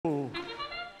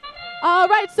All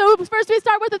right, so first we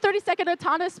start with a 30-second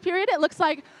autonomous period. It looks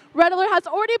like Red Alert has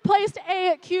already placed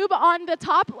a cube on the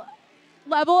top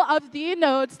level of the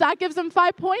nodes. That gives them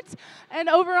 5 points. And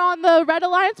over on the Red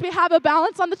Alliance, we have a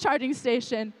balance on the charging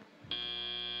station.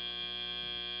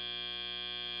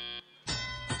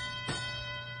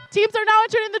 Teams are now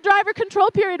entering the driver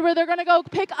control period where they're going to go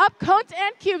pick up cones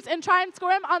and cubes and try and score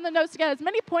them on the nodes to get as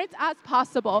many points as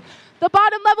possible. The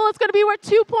bottom level is going to be worth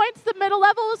 2 points, the middle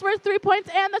level is worth 3 points,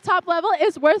 and the top level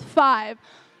is worth 5.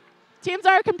 Teams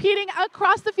are competing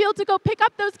across the field to go pick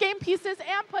up those game pieces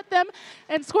and put them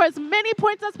and score as many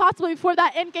points as possible before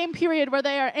that end-game period where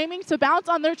they are aiming to bounce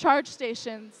on their charge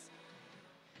stations.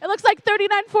 It looks like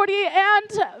 3940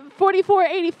 and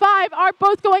 4485 are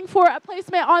both going for a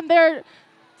placement on their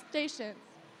stations.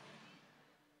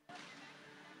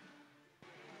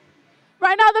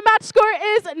 Right now the match score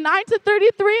is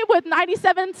 9-33 with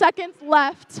 97 seconds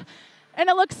left. And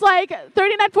it looks like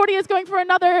 3940 is going for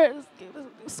another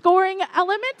scoring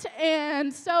element,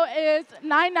 and so is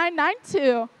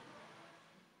 9992.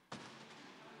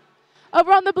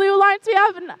 Over on the blue lines, we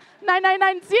have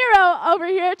 9990 over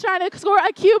here trying to score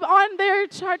a cube on their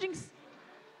charging.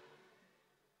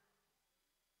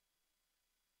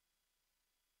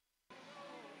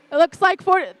 It looks like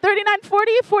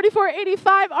 3940,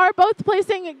 4485 are both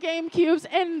placing game cubes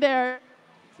in their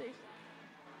station.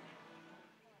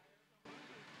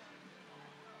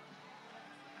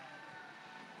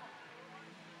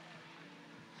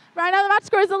 Right now the match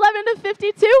score is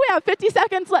 11-52. We have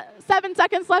 7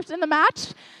 seconds left in the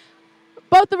match.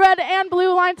 Both the red and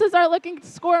blue alliances are looking to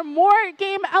score more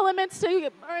game elements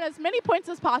to earn as many points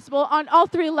as possible on all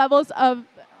 3 levels of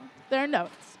their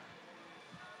nodes.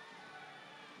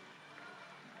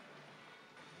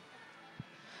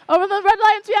 Over the red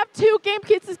lines, we have 2 game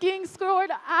pieces being scored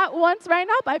at once right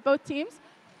now by both teams.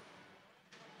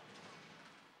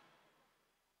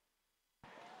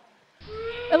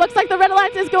 It looks like the Red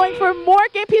Alliance is going for more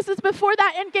game pieces before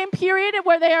that end-game period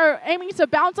where they are aiming to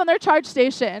bounce on their charge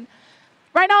station.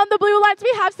 Right now on the blue alliance,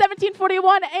 we have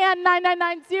 1741 and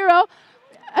 9990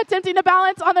 attempting to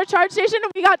balance on their charge station.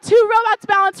 We got 2 robots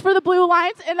balanced for the blue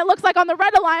alliance, and it looks like on the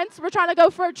Red Alliance, we're trying to go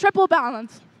for a triple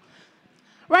balance.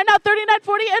 Right now,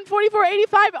 3940 and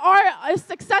 4485 are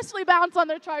successfully balanced on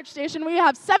their charge station. We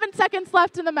have 7 seconds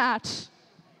left in the match.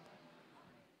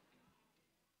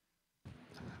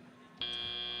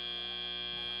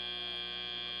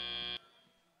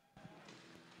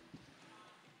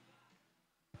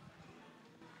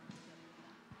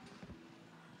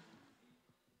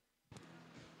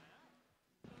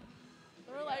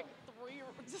 There were like 3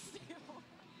 just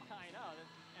I know.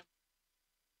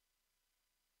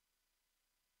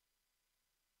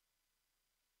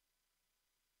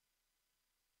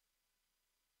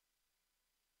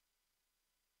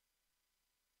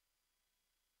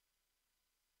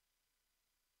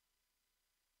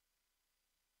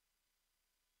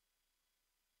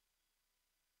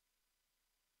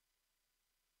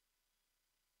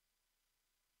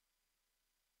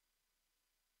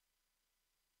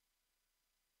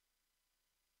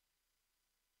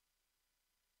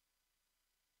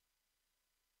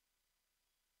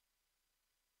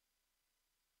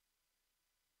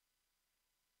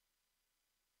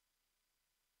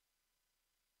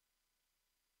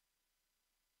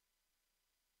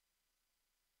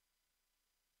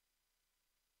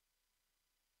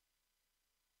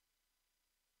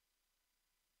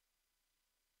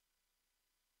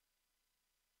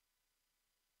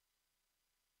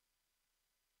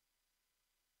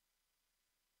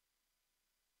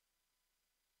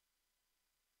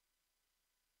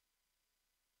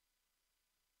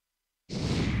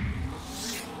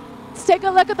 Let's take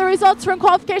a look at the results from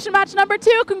qualification match number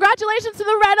 2. Congratulations to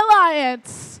the Red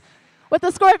Alliance with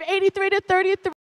a score of 83-33.